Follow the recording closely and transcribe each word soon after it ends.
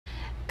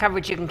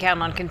Coverage you can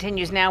count on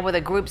continues now with a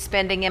group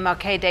spending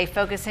MLK Day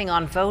focusing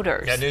on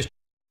voters.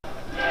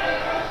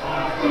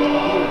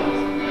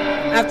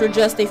 After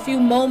just a few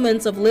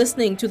moments of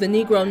listening to the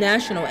Negro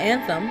National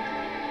Anthem,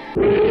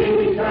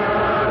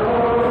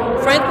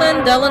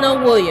 Franklin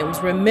Delano Williams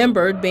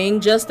remembered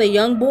being just a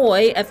young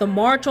boy at the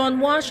March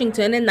on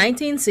Washington in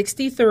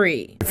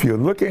 1963. If you're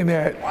looking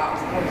at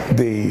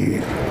the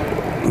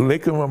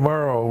Lincoln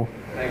Memorial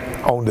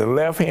on the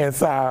left-hand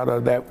side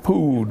of that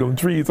pool, them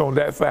trees on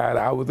that side,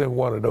 I was in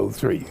one of those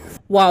trees.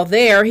 While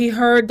there, he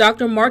heard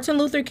Dr. Martin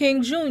Luther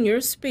King Jr.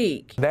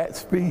 speak. That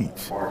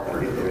speech,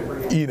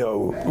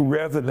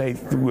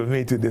 resonates with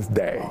me to this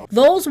day.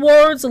 Those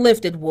words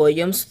lifted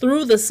Williams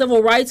through the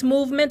civil rights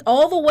movement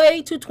all the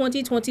way to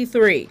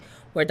 2023,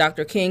 where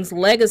Dr. King's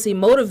legacy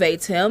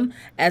motivates him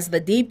as the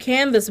Deep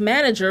Canvas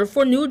manager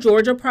for New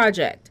Georgia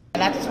Project.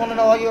 And I just want to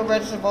know, are you a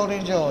registered voter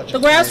in Georgia?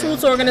 The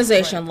grassroots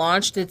organization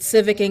launched its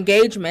civic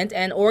engagement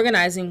and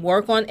organizing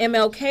work on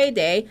MLK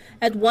Day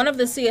at one of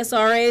the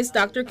CSRA's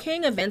Dr.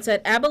 King events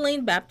at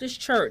Abilene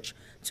Baptist Church.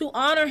 To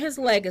honor his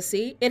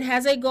legacy, it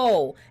has a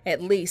goal: at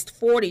least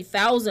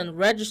 40,000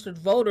 registered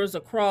voters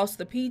across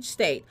the Peach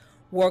State.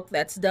 Work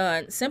that's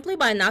done simply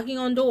by knocking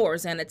on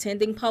doors and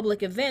attending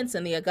public events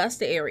in the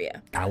Augusta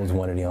area. I was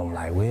one of them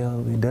like, well,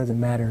 it doesn't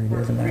matter.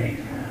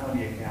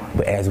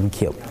 But as we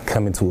kept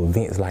coming to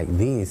events like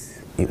this,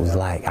 it was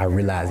like I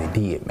realized it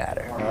did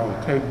matter. I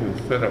will take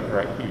this setup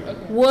right here.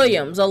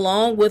 Williams,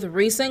 along with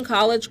recent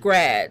college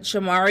grad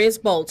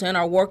Shamarius Bolton,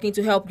 are working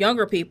to help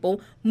younger people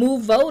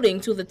move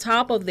voting to the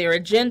top of their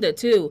agenda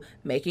too,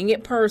 making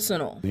it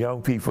personal.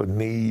 Young people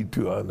need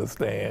to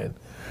understand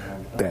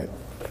that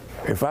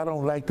if I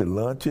don't like the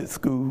lunch at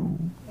school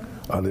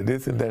or the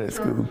this and that at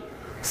school,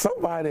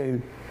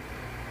 somebody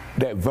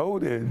that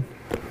voted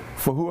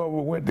for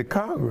whoever went to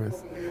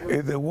Congress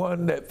is the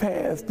one that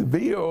passed the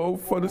bill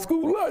for the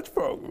school lunch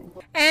program.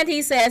 And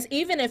he says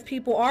even if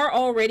people are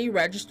already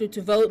registered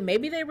to vote,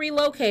 maybe they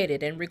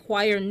relocated and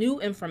require new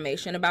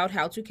information about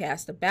how to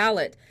cast a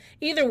ballot.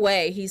 Either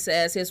way, he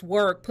says his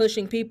work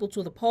pushing people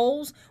to the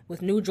polls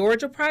with New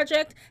Georgia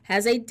Project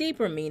has a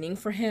deeper meaning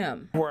for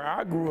him. Where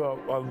I grew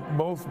up,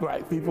 most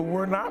black people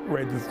were not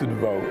registered to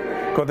vote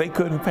because they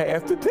couldn't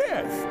pass the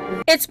test.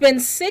 It's been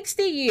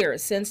 60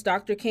 years since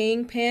Dr.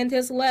 King penned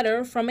his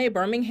letter from a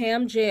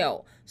Birmingham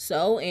jail.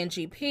 So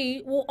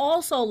NGP will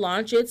also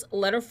launch its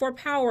Letter for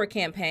Power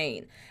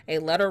campaign, a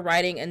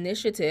letter-writing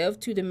initiative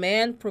to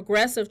demand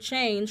progressive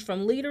change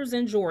from leaders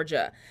in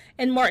Georgia.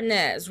 In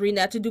Martinez,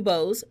 Renata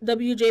Dubose,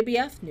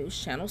 WJBF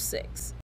News Channel 6.